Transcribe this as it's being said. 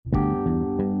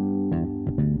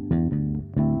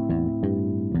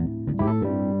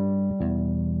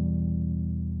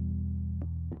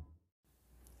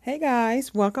Hey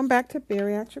guys, welcome back to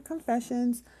Bariatric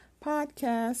Confessions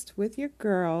podcast with your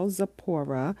girl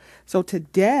Zipporah. So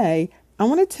today I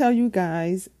want to tell you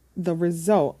guys the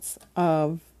results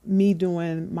of me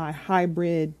doing my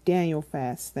hybrid Daniel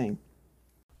fast thing.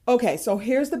 Okay, so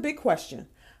here's the big question.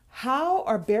 How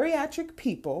are bariatric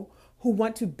people who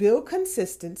want to build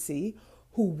consistency,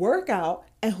 who work out,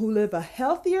 and who live a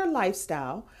healthier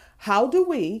lifestyle, how do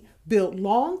we build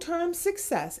long-term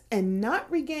success and not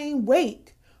regain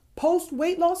weight post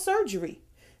weight loss surgery?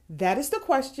 That is the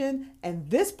question, and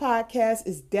this podcast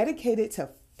is dedicated to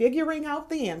figuring out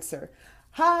the answer.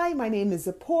 Hi, my name is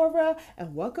Zipporah,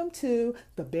 and welcome to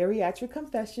the Bariatric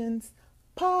Confessions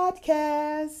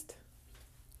podcast.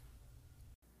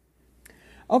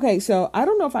 Okay, so I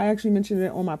don't know if I actually mentioned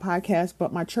it on my podcast,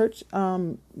 but my church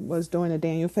was doing a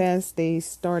Daniel fast. They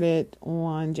started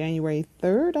on January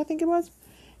 3rd, I think it was,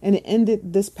 and it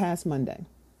ended this past Monday.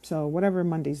 So whatever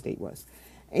Monday's date was.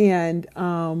 And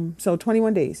so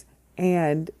 21 days.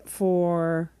 And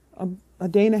for a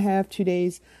day and a half, 2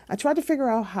 days, I tried to figure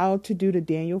out how to do the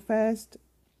Daniel fast,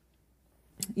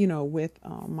 with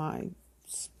my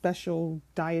special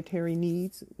dietary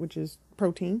needs, which is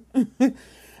protein.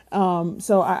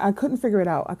 So I couldn't figure it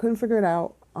out. I couldn't figure it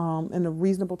out in a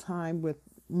reasonable time with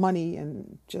money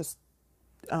and just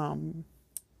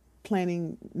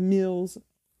planning meals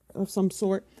of some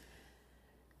sort.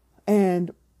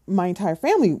 And my entire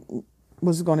family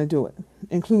was going to do it,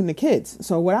 including the kids.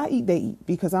 So what I eat, they eat,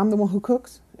 because I'm the one who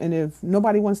cooks. And if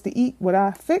nobody wants to eat what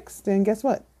I fix, then guess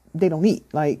what? They don't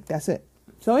eat. Like, that's it.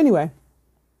 So anyway,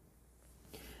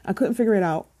 I couldn't figure it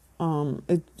out.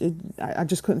 I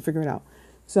just couldn't figure it out.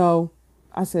 So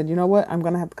I said, you know what? I'm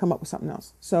going to have to come up with something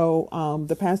else. So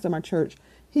the pastor of my church,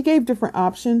 he gave different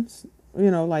options,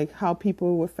 like how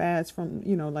people would fast from,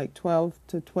 like 12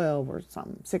 to 12 or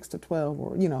something, 6 to 12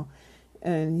 or,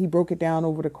 and he broke it down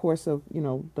over the course of,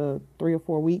 the 3 or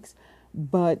 4 weeks.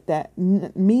 But that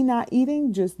me not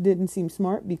eating just didn't seem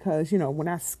smart because, when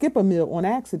I skip a meal on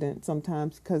accident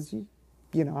sometimes because,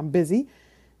 I'm busy,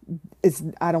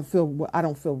 I don't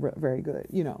feel very good,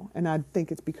 and I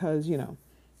think it's because,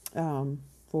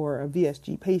 for a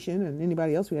VSG patient and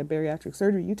anybody else who had bariatric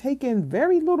surgery, you take in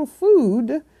very little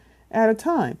food at a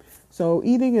time. So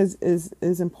eating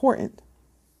is important.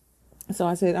 So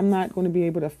I said, I'm not going to be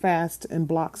able to fast in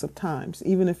blocks of times,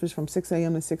 even if it's from 6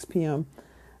 a.m. to 6 p.m.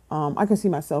 I can see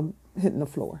myself hitting the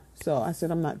floor. So I said,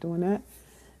 I'm not doing that.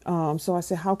 So I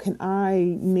said, how can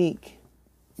I make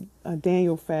a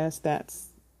Daniel fast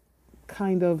that's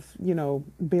kind of,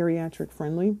 bariatric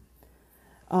friendly?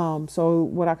 So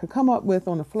what I could come up with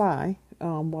on the fly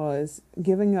was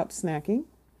giving up snacking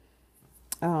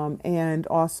and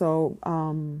also,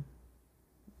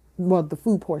 the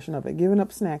food portion of it, giving up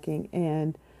snacking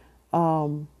and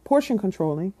portion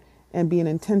controlling and being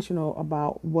intentional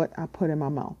about what I put in my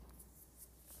mouth.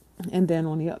 And then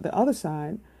on the other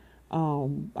side,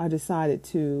 I decided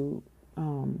to,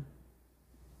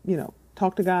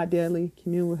 talk to God daily,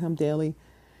 commune with Him daily,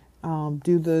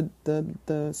 do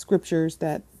the scriptures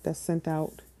that's sent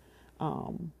out,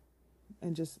 and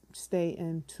just stay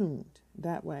in tuned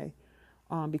that way,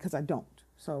 because I don't.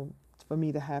 So for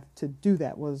me to have to do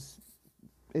that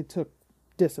it took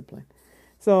discipline.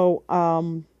 So,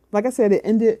 like I said, it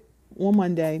ended on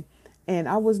Monday, and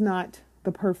I was not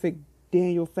the perfect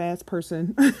Daniel fast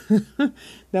person.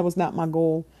 That was not my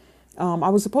goal. I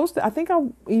was supposed to, I think I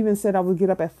even said I would get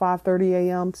up at 5:30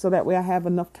 a.m. so that way I have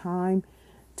enough time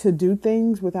to do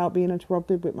things without being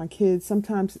interrupted with my kids.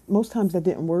 Most times that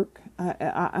didn't work.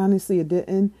 I honestly, it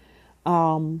didn't.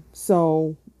 But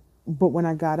when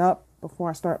I got up,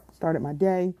 before I started my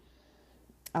day,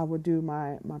 I would do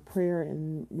my prayer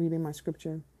and reading my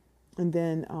scripture, and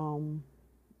then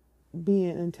being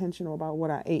intentional about what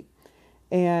I ate.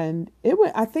 And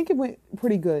I think it went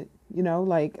pretty good.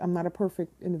 Like, I'm not a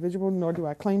perfect individual, nor do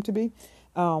I claim to be.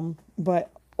 But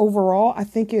overall, I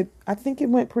think it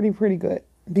went pretty good,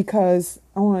 because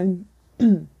on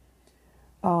the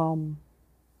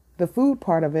food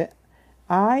part of it,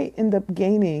 I end up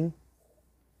gaining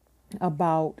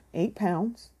about 8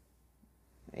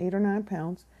 or 9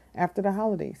 pounds after the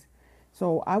holidays.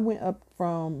 So I went up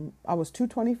I was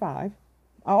 225.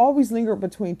 I always linger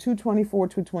between 224,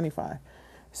 225.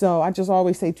 So I just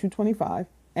always say 225,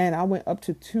 and I went up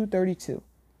to 232.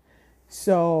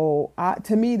 So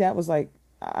to me, that was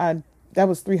that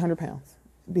was 300 pounds,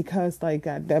 because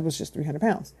that was just 300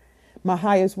 pounds. My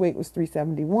highest weight was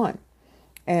 371.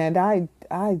 And I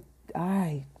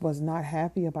was not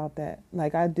happy about that.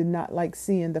 Like, I did not like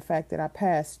seeing the fact that I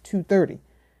passed 230.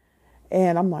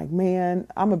 And I'm like, man,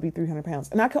 I'm gonna be 300 pounds.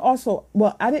 And I could also,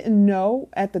 well, I didn't know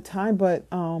at the time, but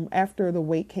after the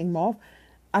weight came off,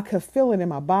 I could feel it in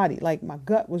my body. Like my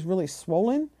gut was really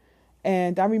swollen.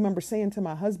 And I remember saying to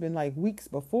my husband like weeks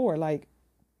before, like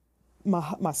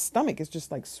my stomach is just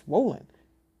like swollen.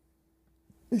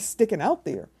 It's sticking out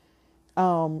there.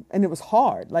 And it was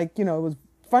hard, like, it was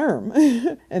firm.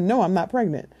 And no, I'm not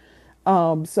pregnant.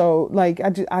 So like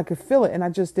I could feel it, and I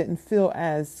just didn't feel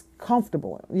as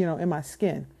comfortable, in my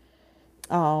skin.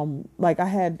 Like I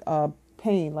had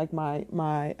pain, like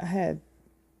I had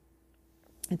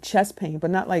a chest pain,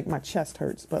 but not like my chest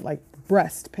hurts, but like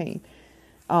breast pain.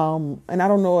 And I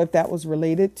don't know if that was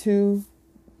related to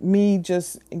me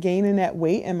just gaining that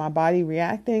weight and my body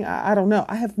reacting. I don't know.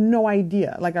 I have no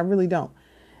idea. Like I really don't.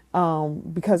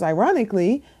 Because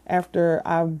ironically, after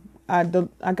I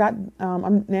got,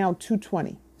 I'm now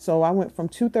 220. So I went from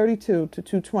 232 to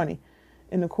 220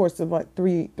 in the course of like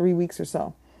three weeks or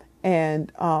so.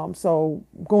 And, so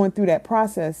going through that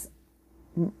process,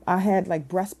 I had like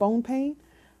breastbone pain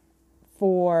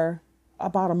for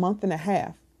about a month and a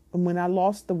half. And when I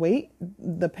lost the weight,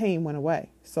 the pain went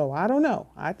away. So I don't know.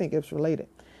 I think it's related.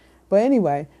 But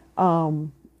anyway,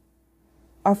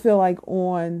 I feel like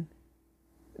on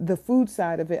the food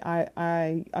side of it,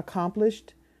 I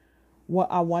accomplished what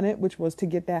I wanted, which was to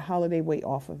get that holiday weight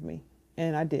off of me.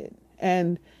 And I did.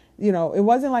 And, it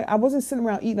wasn't like I wasn't sitting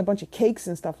around eating a bunch of cakes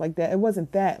and stuff like that. It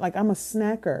wasn't that. Like I'm a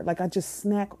snacker. Like I just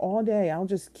snack all day. I'll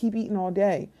just keep eating all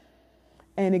day.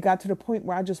 And it got to the point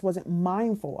where I just wasn't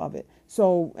mindful of it.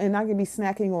 So, and I could be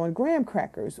snacking on graham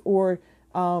crackers or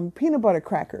peanut butter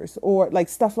crackers or like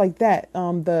stuff like that.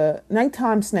 The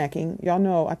nighttime snacking, y'all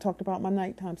know I talked about my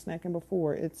nighttime snacking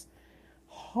before. It's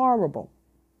horrible.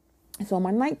 So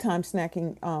my nighttime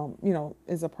snacking,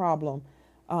 is a problem.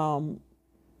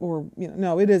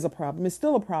 No, it is a problem. It's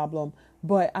still a problem,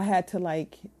 but I had to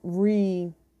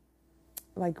redo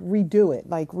it,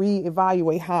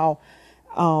 reevaluate how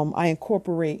I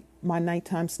incorporate my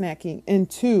nighttime snacking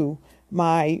into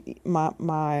my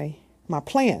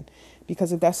plan.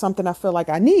 Because if that's something I feel like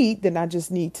I need, then I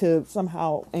just need to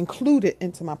somehow include it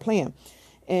into my plan.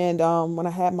 And when I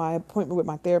had my appointment with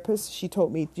my therapist, she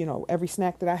told me, every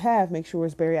snack that I have, make sure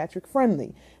it's bariatric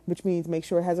friendly, which means make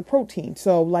sure it has a protein.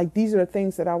 So these are the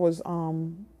things that I was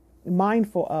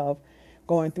mindful of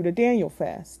going through the Daniel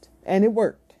fast. And it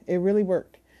worked. It really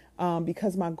worked.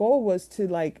 Because my goal was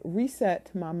to reset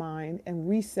my mind and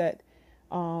reset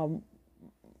my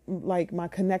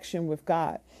connection with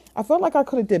God. I felt like I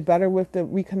could have did better with the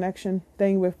reconnection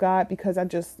thing with God because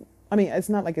it's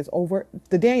not like it's over.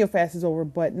 The Daniel fast is over,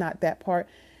 but not that part.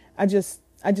 I just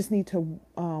need to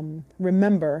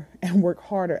remember and work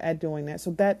harder at doing that.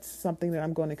 So that's something that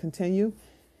I'm going to continue.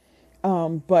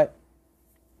 But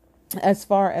as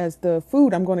far as the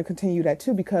food, I'm going to continue that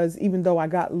too, because even though I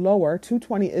got lower,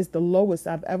 220 is the lowest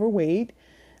I've ever weighed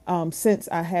since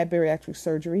I had bariatric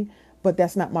surgery. But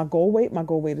that's not my goal weight. My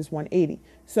goal weight is 180.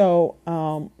 So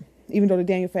even though the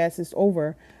Daniel fast is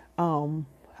over,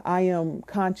 I am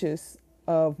conscious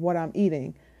of what I'm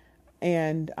eating.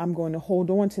 And I'm going to hold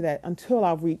on to that until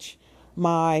I reach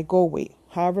my goal weight.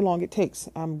 However long it takes,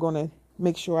 I'm going to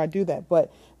make sure I do that.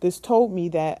 But this told me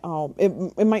that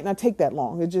it might not take that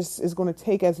long. It just is going to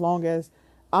take as long as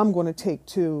I'm going to take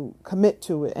to commit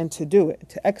to it and to do it,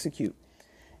 to execute.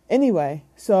 Anyway,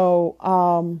 so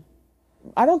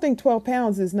I don't think 12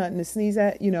 pounds is nothing to sneeze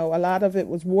at. A lot of it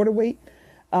was water weight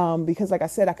because like I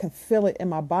said, I can feel it in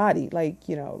my body.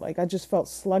 I just felt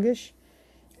sluggish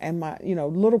and my,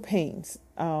 little pains,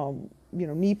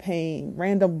 knee pain,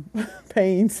 random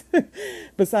pains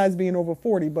besides being over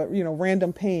 40, but,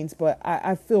 random pains. But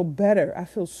I feel better. I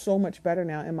feel so much better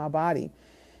now in my body.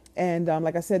 And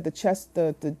like I said, the chest,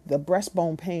 the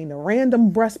breastbone pain, the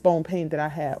random breastbone pain that I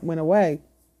had went away.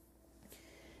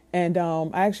 And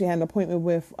I actually had an appointment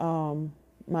with my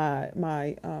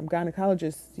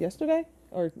gynecologist yesterday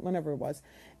or whenever it was.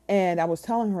 And I was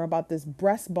telling her about this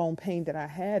breastbone pain that I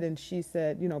had. And she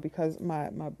said, because my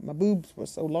boobs were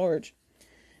so large,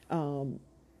 when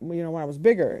I was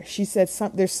bigger, she said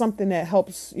there's something that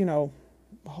helps, when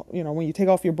you take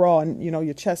off your bra and,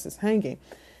 your chest is hanging.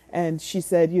 And she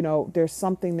said, there's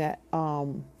something that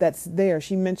that's there.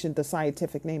 She mentioned the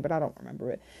scientific name, but I don't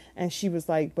remember it. And she was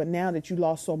like, but now that you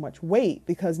lost so much weight,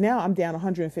 because now I'm down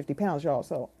 150 pounds, y'all.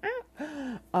 So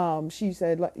she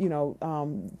said,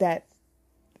 that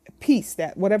piece,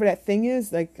 that whatever that thing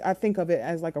is, I think of it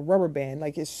as like a rubber band,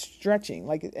 like it's stretching,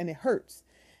 and it hurts.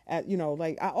 I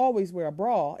always wear a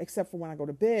bra except for when I go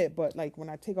to bed. But when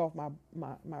I take off my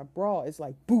bra, it's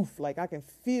like boof, I can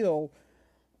feel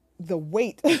the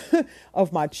weight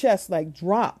of my chest like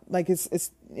drop, like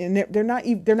it's and they're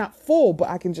not full, but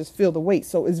I can just feel the weight.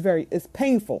 So it's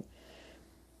painful,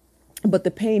 but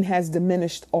the pain has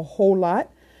diminished a whole lot.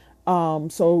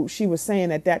 So she was saying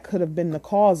that could have been the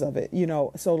cause of it,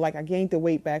 so like I gained the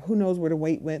weight back. Who knows where the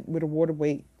weight went, where the water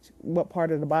weight, what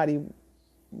part of the body,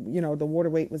 the water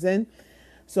weight was in.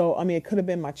 So, I mean, it could have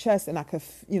been my chest, and I could,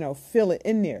 feel it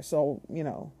in there. So,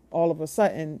 all of a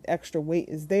sudden extra weight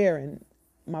is there and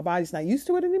my body's not used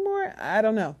to it anymore. I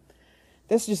don't know.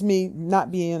 That's just me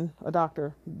not being a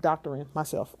doctoring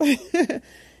myself.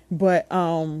 But,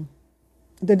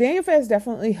 the Daniel fast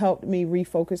definitely helped me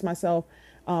refocus myself.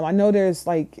 I know there's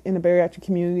like in the bariatric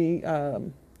community,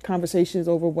 conversations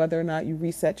over whether or not you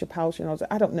reset your pouch. And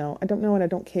I don't know. And I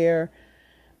don't care.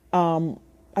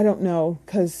 I don't know,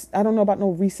 because I don't know about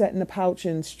no resetting the pouch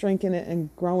and shrinking it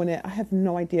and growing it. I have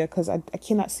no idea, because I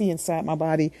cannot see inside my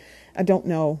body. I don't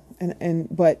know.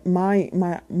 But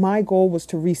my goal was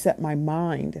to reset my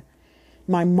mind.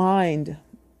 My mind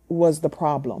was the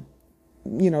problem.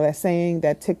 That saying,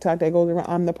 that TikTok that goes around,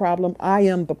 I'm the problem. I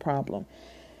am the problem.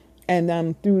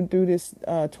 And through this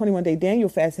 21-day Daniel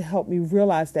fast, it helped me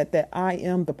realize that I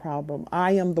am the problem.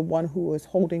 I am the one who is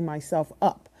holding myself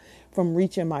up from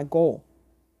reaching my goal.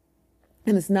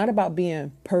 And it's not about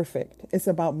being perfect. It's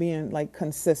about being like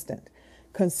consistent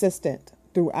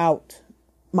throughout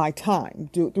my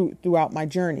time, throughout my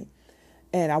journey.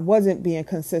 And I wasn't being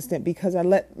consistent because I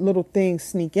let little things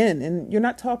sneak in. And you're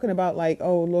not talking about like,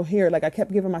 oh, little here. Like I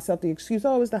kept giving myself the excuse,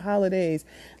 oh, it's the holidays.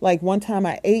 Like one time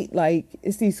I ate, like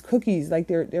it's these cookies, like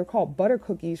they're called butter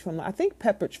cookies from, I think,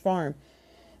 Pepperidge Farm.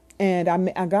 And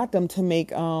I got them to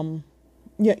make, y'all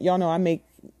know I make,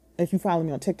 if you follow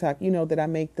me on TikTok, you know that I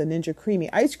make the Ninja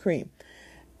Creamy ice cream,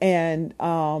 and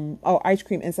ice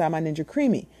cream inside my Ninja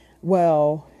Creamy.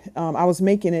 Well, I was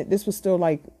making it. This was still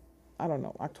like, I don't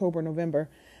know, October, November,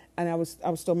 and I was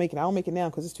still making it. I don't make it now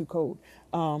because it's too cold.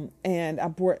 And I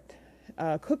brought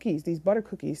cookies, these butter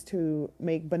cookies, to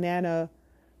make banana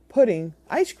pudding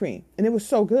ice cream, and it was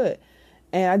so good.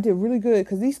 And I did really good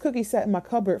because these cookies sat in my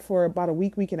cupboard for about a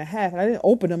week and a half. And I didn't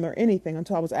open them or anything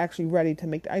until I was actually ready to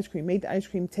make the ice cream. Made the ice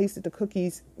cream, tasted the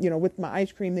cookies, with my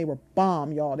ice cream. They were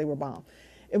bomb, y'all. They were bomb.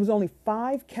 It was only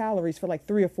 5 calories for like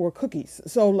 3 or 4 cookies.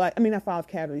 So like, I mean, not 5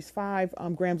 calories, 5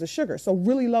 grams of sugar. So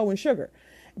really low in sugar.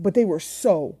 But they were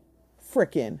so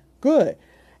freaking good.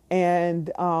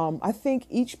 And I think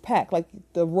each pack, like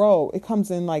the row, it comes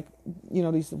in like,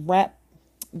 these white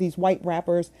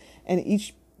wrappers, and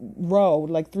each row,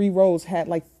 like 3 rows, had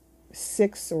like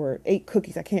 6 or 8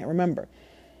 cookies. I can't remember.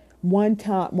 One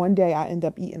day I ended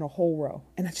up eating a whole row,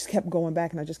 and I just kept going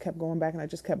back, and I just kept going back, and I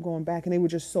just kept going back, and they were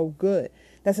just so good.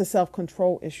 That's a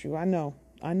self-control issue. I know.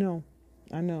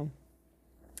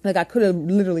 Like I could have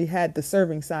literally had the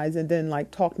serving size and then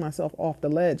like talked myself off the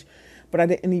ledge, but I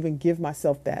didn't even give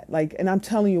myself that. Like, and I'm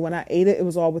telling you, when I ate it, it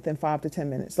was all within 5 to 10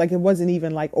 minutes. Like it wasn't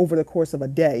even like over the course of a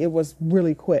day. It was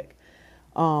really quick.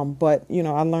 But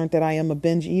I learned that I am a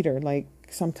binge eater. Like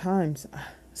sometimes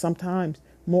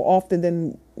more often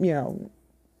than,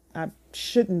 I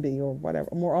shouldn't be, or whatever.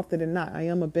 More often than not, I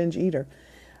am a binge eater.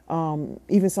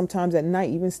 Even sometimes at night,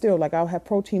 even still, like I'll have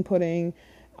protein pudding.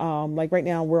 Like right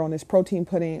now we're on this protein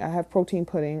pudding. I have protein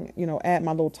pudding, add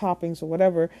my little toppings or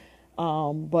whatever.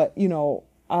 But I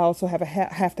also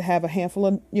have to have a handful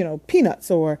of, peanuts,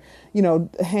 or,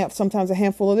 sometimes a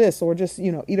handful of this, or just,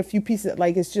 eat a few pieces.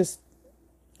 Like I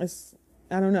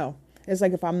don't know. It's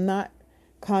like if I'm not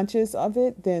conscious of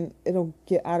it, then it'll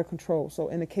get out of control. So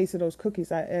in the case of those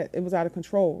cookies, it was out of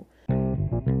control.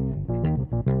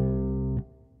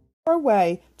 A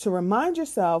way to remind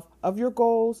yourself of your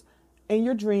goals and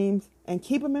your dreams and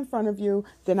keep them in front of you,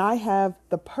 then I have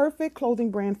the perfect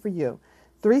clothing brand for you.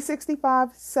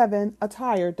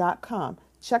 365-7attire.com.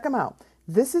 Check them out.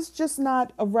 This is just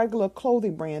not a regular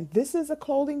clothing brand. This is a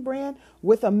clothing brand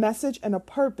with a message and a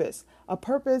purpose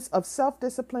of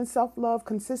self-discipline, self-love,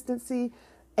 consistency,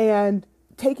 and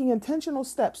taking intentional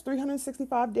steps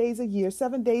 365 days a year,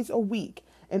 7 days a week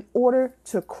in order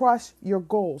to crush your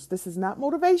goals. This is not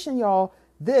motivation, y'all.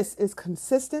 This is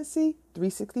consistency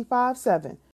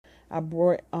 365/7. I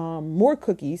brought more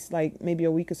cookies like maybe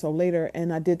a week or so later,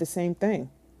 and I did the same thing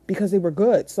because they were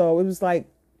good. So it was like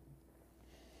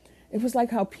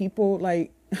how people,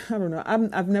 like, I don't know.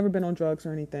 I've never been on drugs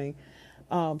or anything.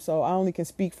 So I only can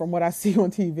speak from what I see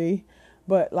on TV,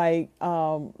 but like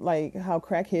how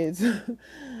crackheads,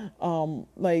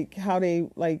 like how they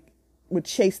like would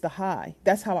chase the high.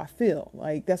 That's how I feel.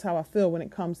 Like, that's how I feel when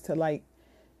it comes to like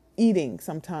eating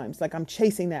sometimes. Like I'm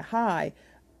chasing that high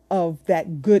of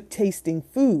that good tasting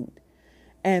food.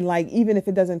 And like, even if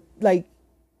it doesn't, like,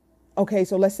 okay,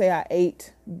 so let's say I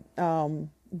ate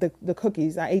the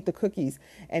cookies. I ate the cookies,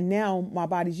 and now my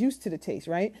body's used to the taste,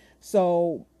 right?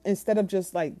 So instead of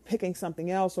just like picking something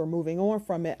else or moving on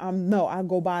from it, I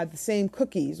go buy the same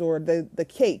cookies or the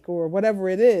cake or whatever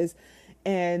it is,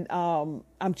 and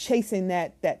I'm chasing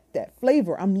that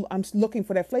flavor. I'm looking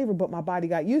for that flavor, but my body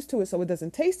got used to it, so it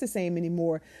doesn't taste the same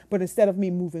anymore. But instead of me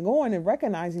moving on and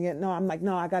recognizing it, no, I'm like,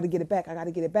 no, I got to get it back. I got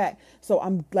to get it back. So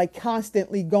I'm like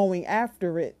constantly going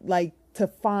after it, like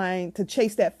to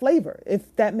chase that flavor.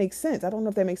 If that makes sense, I don't know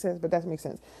if that makes sense, but that makes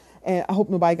sense. And I hope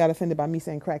nobody got offended by me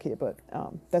saying crackhead, but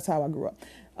that's how I grew up.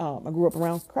 I grew up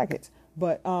around crackheads,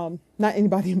 but not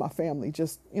anybody in my family,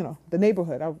 just, the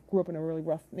neighborhood. I grew up in a really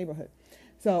rough neighborhood.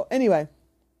 So anyway,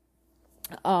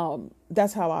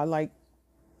 that's how I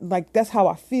that's how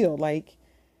I feel. Like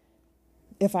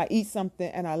if I eat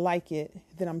something and I like it,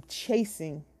 then I'm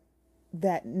chasing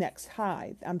that next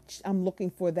high. I'm looking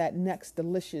for that next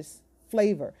delicious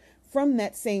flavor from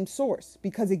that same source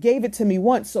because it gave it to me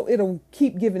once, so it'll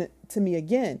keep giving it to me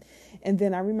again. And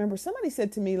then I remember somebody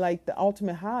said to me, like, the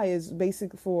ultimate high is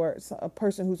basic for a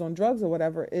person who's on drugs or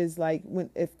whatever is like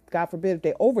if God forbid, if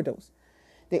they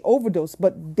overdose,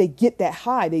 but they get that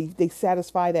high, they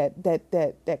satisfy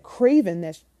that craving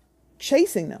that's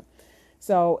chasing them.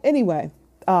 So anyway,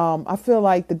 I feel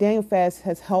like the Daniel fast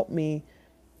has helped me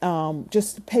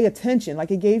just pay attention.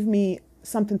 Like it gave me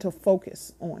something to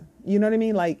focus on. You know what I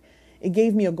mean? Like it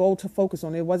gave me a goal to focus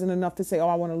on. It wasn't enough to say, oh,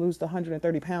 I want to lose the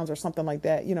 130 pounds or something like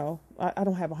that. I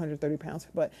don't have 130 pounds,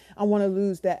 but I want to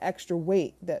lose that extra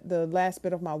weight, that the last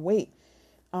bit of my weight.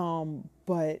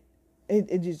 But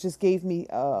it just gave me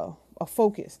a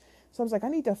focus. So I was like, I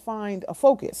need to find a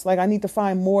focus. Like I need to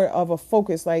find more of a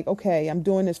focus. Like, okay, I'm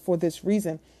doing this for this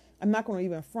reason. I'm not going to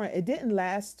even front. It didn't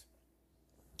last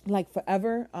like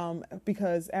forever,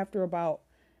 because after about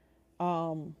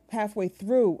halfway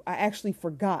through, I actually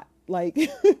forgot. Like,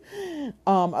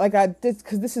 like I did,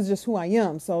 because this is just who I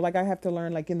am. So like I have to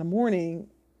learn, like in the morning,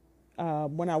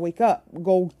 when I wake up,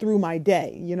 go through my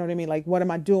day. You know what I mean? Like, what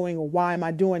am I doing or why am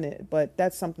I doing it? But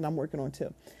that's something I'm working on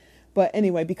too. But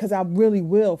anyway, because I really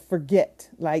will forget.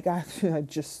 Like I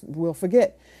just will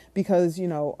forget because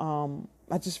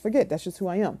I just forget. That's just who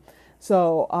I am.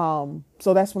 So,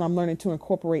 so that's what I'm learning to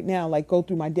incorporate now, like go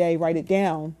through my day, write it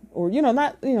down, or,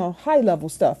 not, high level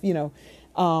stuff,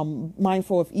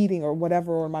 mindful of eating or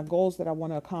whatever, or my goals that I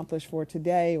want to accomplish for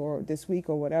today or this week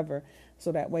or whatever.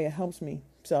 So that way it helps me.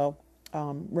 So,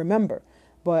 remember,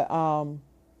 but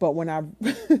when I,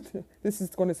 this is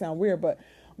going to sound weird, but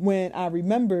when I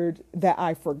remembered that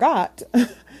I forgot,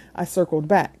 I circled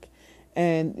back.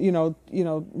 And,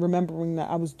 remembering that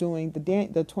I was doing the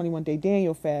 21-day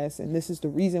Daniel fast, and this is the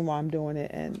reason why I'm doing it.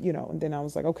 And, and then I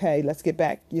was like, okay, let's get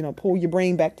back, pull your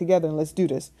brain back together and let's do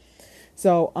this.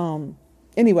 So,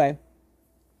 anyway,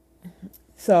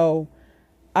 so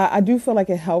I do feel like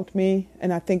it helped me.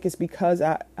 And I think it's because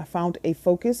I found a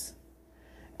focus,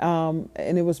 and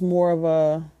it was more of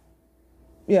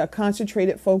a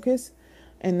concentrated focus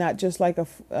and not just like a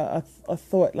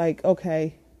thought like,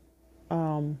 okay,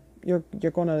 you're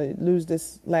going to lose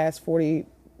this last 40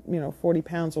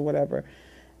 pounds or whatever.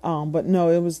 But no,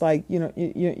 it was like, you're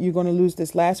going to lose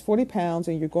this last 40 pounds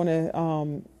and you're going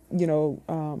to,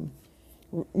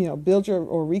 build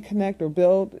or reconnect or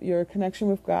build your connection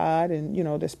with God and,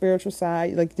 the spiritual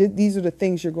side. Like these are the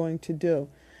things you're going to do.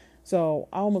 So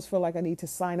I almost feel like I need to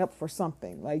sign up for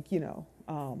something like, I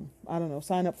don't know,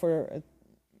 sign up for,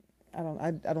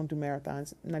 I don't do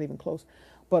marathons, not even close.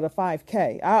 But a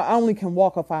 5K. I only can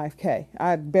walk a 5K.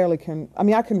 I barely can. I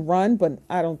mean, I can run, but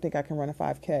I don't think I can run a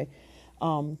 5K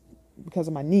because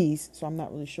of my knees. So I'm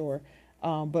not really sure.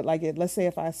 But like, let's say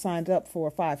if I signed up for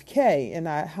a 5K and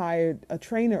I hired a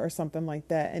trainer or something like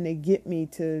that, and they get me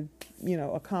to,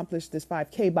 accomplish this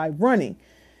 5K by running,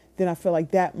 then I feel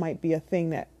like that might be a thing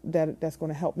that's going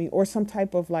to help me, or some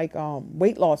type of like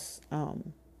weight loss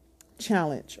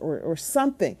challenge or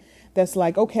something that's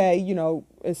like, okay,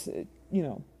 it's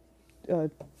a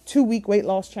 2-week weight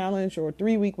loss challenge or a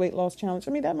 3-week weight loss challenge.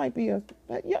 I mean, that might be y'all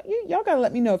got to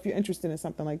let me know if you're interested in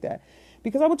something like that,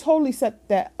 because I would totally set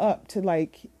that up to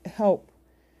like help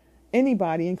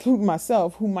anybody, including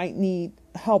myself, who might need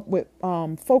help with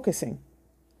focusing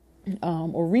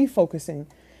or refocusing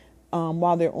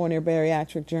while they're on their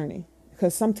bariatric journey.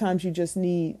 Because sometimes you just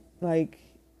need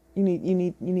you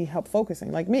need help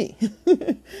focusing, like me.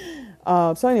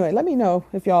 So anyway, let me know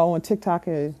if y'all on TikTok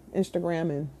and Instagram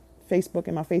and Facebook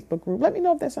and my Facebook group. Let me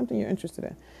know if that's something you're interested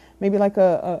in. Maybe like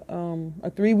a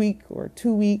 3-week or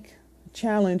 2-week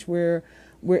challenge where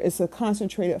it's a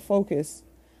concentrated focus.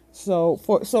 So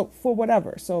for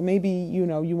whatever. So maybe you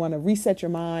want to reset your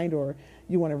mind, or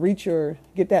you want to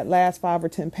get that last 5 or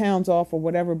 10 pounds off or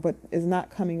whatever, but it's not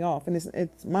coming off. And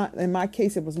in my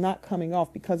case, it was not coming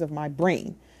off because of my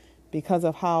brain, because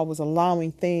of how I was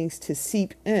allowing things to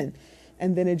seep in.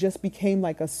 And then it just became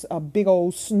like a big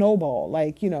old snowball.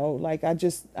 Like, like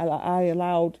I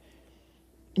allowed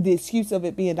the excuse of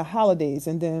it being the holidays,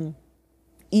 and then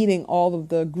eating all of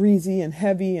the greasy and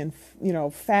heavy and,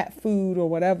 fat food or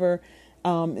whatever,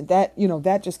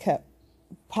 that just kept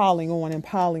piling on and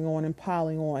piling on and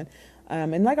piling on.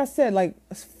 And like I said, like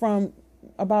from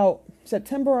about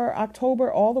September or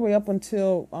October all the way up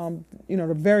until,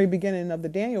 the very beginning of the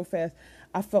Daniel fast,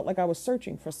 I felt like I was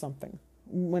searching for something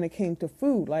when it came to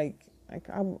food. Like I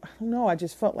don't know, I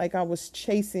just felt like I was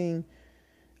chasing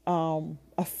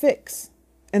a fix,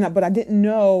 but I didn't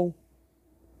know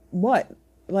what.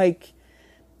 Like,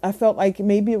 I felt like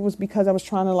maybe it was because I was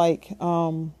trying to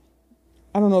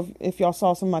I don't know if y'all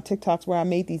saw some of my TikToks where I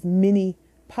made these mini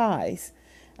pies.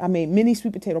 I made mini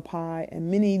sweet potato pie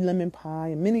and mini lemon pie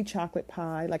and mini chocolate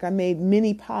pie. Like, I made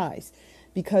mini pies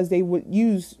because they would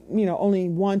use, only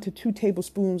 1 to 2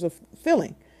 tablespoons of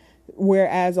filling.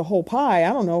 Whereas a whole pie,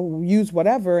 I don't know, use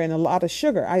whatever, and a lot of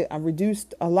sugar. I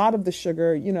reduced a lot of the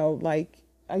sugar, like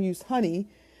I used honey.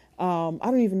 I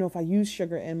don't even know if I use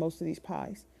sugar in most of these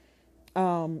pies.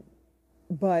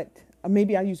 But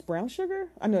maybe I use brown sugar.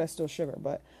 I know that's still sugar,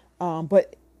 but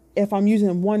if I'm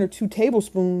using 1 or 2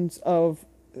 tablespoons of,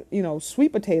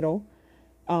 sweet potato,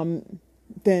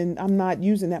 then I'm not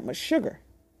using that much sugar.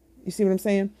 You see what I'm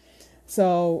saying?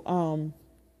 So,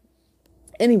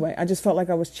 anyway, I just felt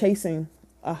like I was chasing,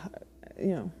 I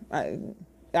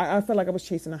felt like I was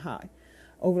chasing a high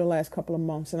over the last couple of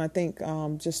months. And I think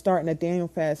just starting a Daniel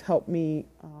fast helped me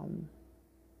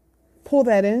pull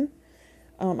that in.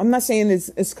 I'm not saying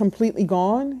it's completely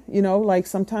gone, like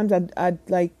sometimes I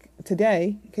like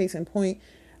today, case in point,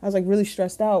 I was like really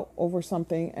stressed out over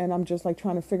something, and I'm just like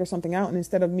trying to figure something out. And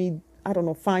instead of me, I don't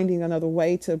know, finding another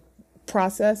way to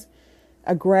process,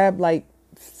 I grabbed like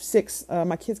 6,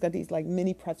 my kids got these like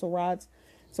mini pretzel rods.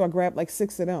 So I grabbed like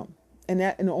 6 of them. And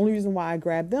the only reason why I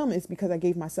grabbed them is because I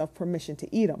gave myself permission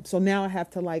to eat them. So now I have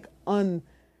to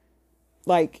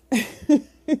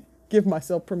give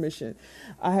myself permission.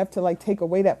 I have to take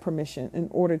away that permission in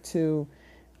order to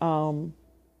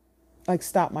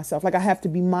stop myself. Like, I have to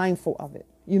be mindful of it.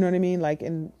 You know what I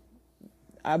mean?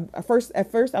 At first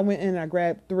I went in and I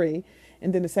grabbed 3,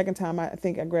 and then the second time I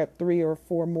think I grabbed 3 or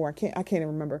 4 more. I can't even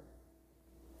remember.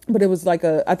 But it was I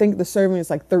think the serving is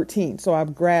 13. So I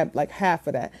grabbed half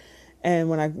of that. And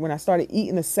when I started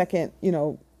eating the second,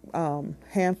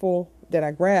 handful that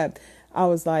I grabbed, I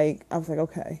was like,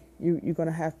 okay, you're going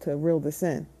to have to reel this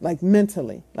in,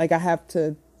 mentally. I have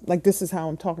to, this is how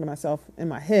I'm talking to myself in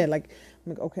my head. I'm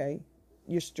like, okay,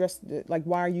 you're stressed.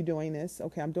 Why are you doing this?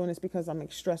 Okay, I'm doing this because I'm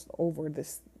stressed over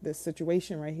this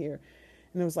situation right here.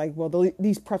 And it was like, well,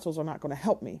 these pretzels are not going to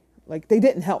help me. They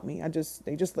didn't help me.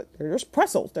 They're just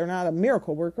pretzels. They're not a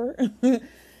miracle worker.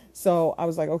 So I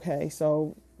was like, okay,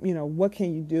 so, what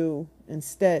can you do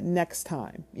instead next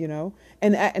time,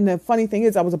 And the funny thing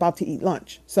is I was about to eat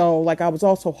lunch. So I was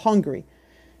also hungry.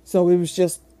 So it was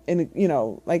just, an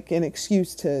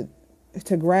excuse to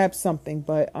grab something.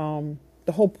 But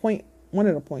the whole point, one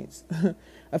of the points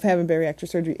of having bariatric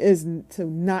surgery is to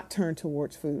not turn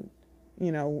towards food,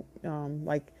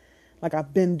 like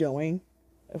I've been doing,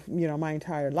 my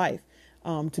entire life,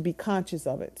 to be conscious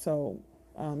of it. So,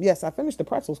 yes, I finished the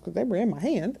pretzels because they were in my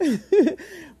hand,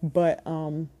 but,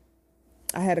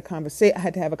 I had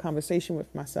to have a conversation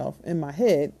with myself in my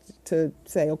head to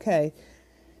say, okay,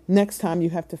 next time you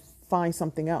have to find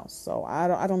something else. So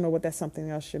I don't know what that something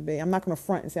else should be. I'm not going to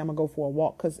front and say I'm gonna go for a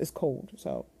walk because it's cold.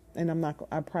 So, and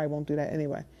I probably won't do that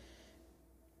anyway.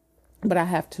 But I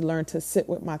have to learn to sit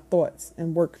with my thoughts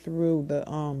and work through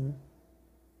the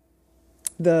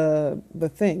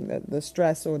thing, the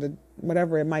stress or the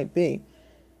whatever it might be.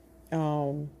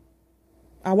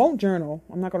 I won't journal.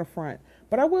 I'm not going to front,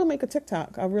 but I will make a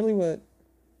TikTok. I really would.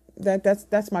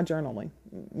 That's my journaling.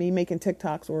 Me making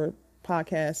TikToks or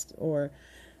podcasts or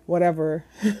whatever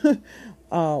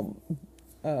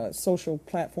social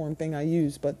platform thing I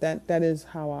use. But that is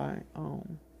how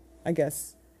I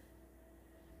guess,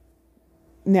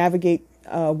 navigate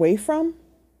away from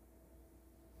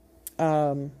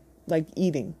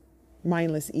eating,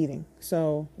 mindless eating.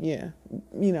 So yeah,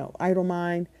 idle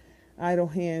mind, idle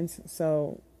hands.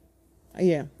 So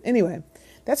yeah, anyway,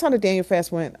 that's how the Daniel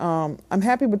fast went. I'm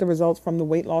happy with the results from the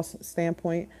weight loss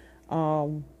standpoint.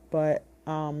 But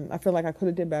I feel like I could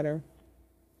have did better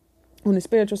on the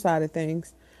spiritual side of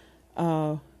things.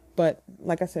 But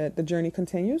like I said, the journey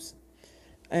continues.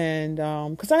 And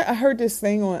because I heard this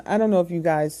thing on, I don't know if you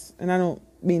guys, and I don't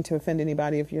mean to offend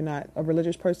anybody if you're not a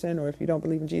religious person or if you don't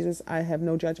believe in Jesus. I have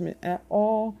no judgment at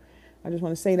all. I just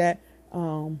want to say that.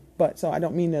 But so I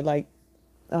don't mean to like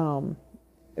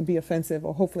be offensive,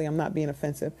 or hopefully I'm not being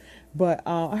offensive. But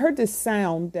I heard this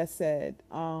sound that said,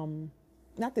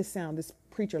 not this sound, this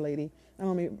preacher lady. I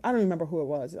don't remember who it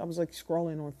was. I was like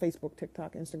scrolling on Facebook,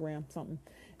 TikTok, Instagram, something,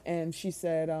 and she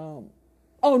said, "Oh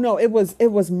no, it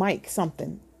was Mike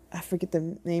something. I forget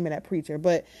the name of that preacher,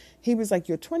 but he was like,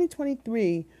 your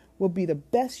 2023 will be the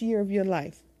best year of your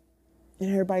life," and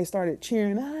everybody started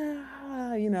cheering,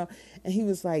 and he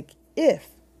was like, if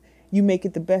you make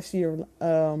it the best year,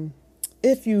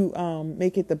 if you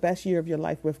make it the best year of your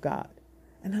life with God.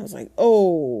 And I was like,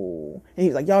 oh, and he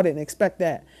was like, y'all didn't expect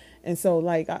that. And so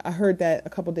like, I heard that a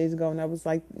couple of days ago, and I was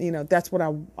like, that's what I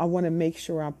want to make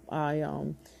sure I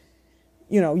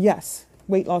yes,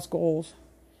 weight loss goals,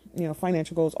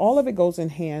 financial goals, all of it goes in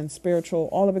hand, spiritual,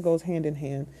 all of it goes hand in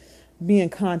hand, being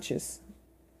conscious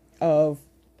of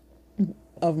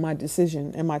my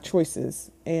decision and my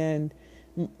choices and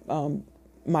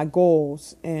my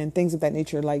goals and things of that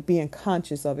nature, like being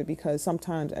conscious of it, because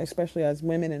sometimes, especially as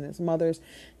women and as mothers,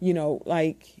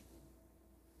 like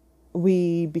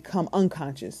we become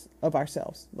unconscious of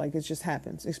ourselves. Like it just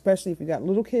happens, especially if you got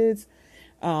little kids,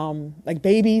 like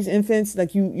babies, infants,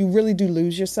 like you really do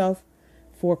lose yourself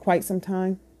for quite some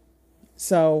time.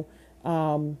 So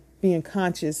being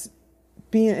conscious,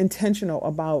 being intentional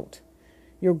about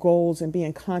your goals and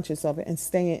being conscious of it and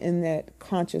staying in that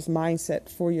conscious mindset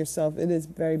for yourself, it is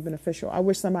very beneficial. I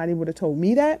wish somebody would have told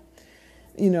me that,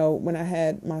 when I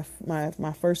had my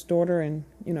first daughter and,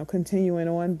 continuing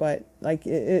on, but like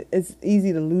it's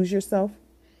easy to lose yourself.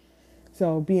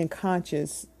 So being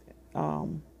conscious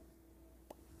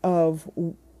of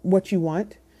what you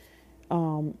want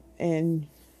and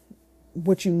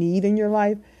what you need in your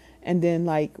life, and then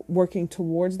like working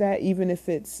towards that, even if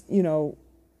it's,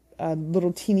 a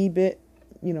little teeny bit,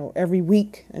 every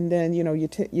week. And then,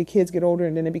 your kids get older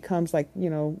and then it becomes like,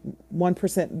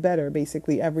 1% better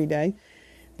basically every day.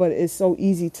 But it's so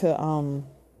easy to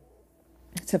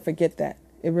forget that.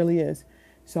 It really is.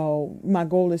 So my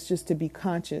goal is just to be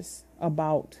conscious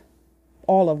about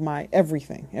all of my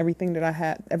everything that I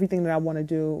had, everything that I want to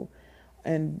do,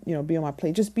 and, be on my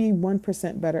plate. Just be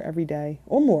 1% better every day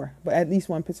or more, but at least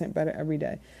 1% better every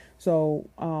day. So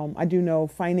I do know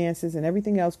finances and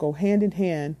everything else go hand in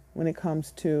hand when it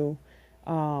comes to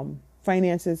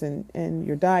finances and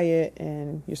your diet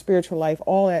and your spiritual life.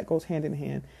 All that goes hand in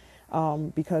hand.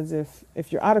 Because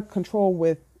if you're out of control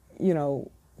with,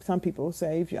 some people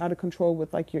say if you're out of control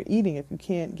with like your eating, if you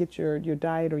can't get your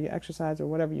diet or your exercise or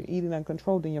whatever you're eating under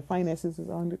control, then your finances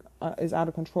is out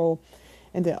of control.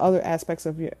 And then other aspects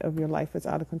of your life is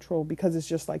out of control, because it's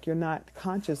just like you're not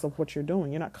conscious of what you're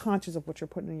doing. You're not conscious of what you're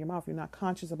putting in your mouth. You're not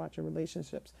conscious about your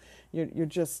relationships. You're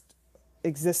just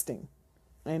existing.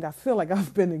 And I feel like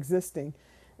I've been existing.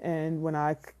 And when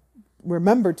I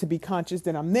remember to be conscious,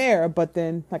 then I'm there. But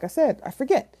then, like I said, I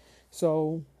forget.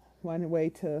 So one way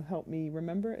to help me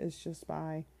remember is just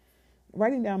by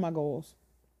writing down my goals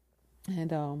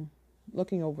and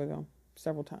looking over them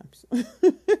several times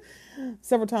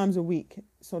a week,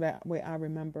 so that way I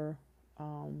remember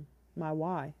my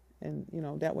why, and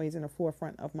that way it's in the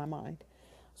forefront of my mind.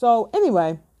 So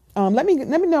anyway, let me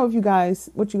know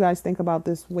what you guys think about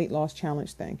this weight loss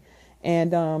challenge thing.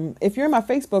 And if you're in my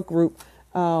Facebook group,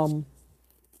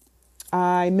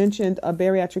 I mentioned a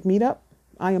bariatric meetup.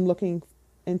 I am looking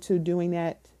into doing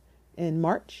that in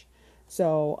March.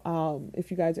 So if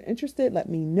you guys are interested, let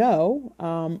me know.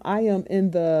 I am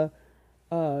in the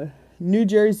New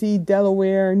Jersey,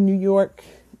 Delaware, New York,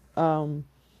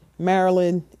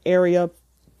 Maryland area,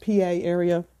 PA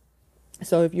area.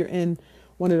 So if you're in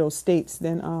one of those states,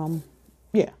 then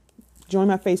join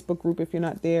my Facebook group. If you're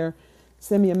not there,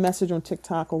 send me a message on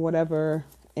TikTok or whatever,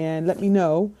 and let me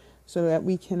know so that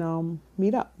we can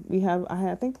meet up.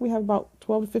 I think we have about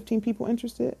 12 to 15 people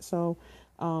interested. So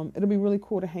it'll be really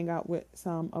cool to hang out with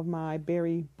some of my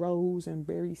berry bros and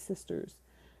berry sisters.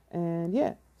 And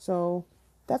yeah, so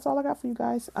that's all I got for you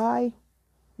guys. I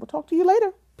will talk to you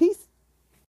later. Peace.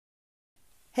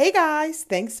 Hey guys,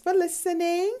 thanks for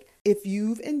listening. If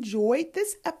you've enjoyed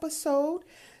this episode,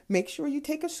 make sure you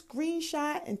take a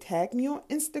screenshot and tag me on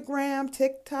Instagram,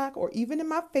 TikTok, or even in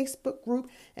my Facebook group,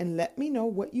 and let me know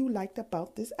what you liked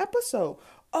about this episode.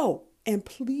 Oh, and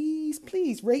please,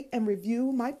 please rate and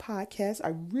review my podcast.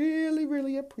 I really,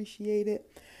 really appreciate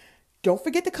it. Don't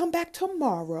forget to come back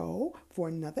tomorrow for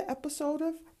another episode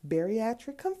of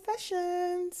Bariatric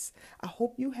Confessions. I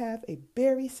hope you have a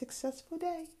very successful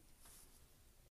day.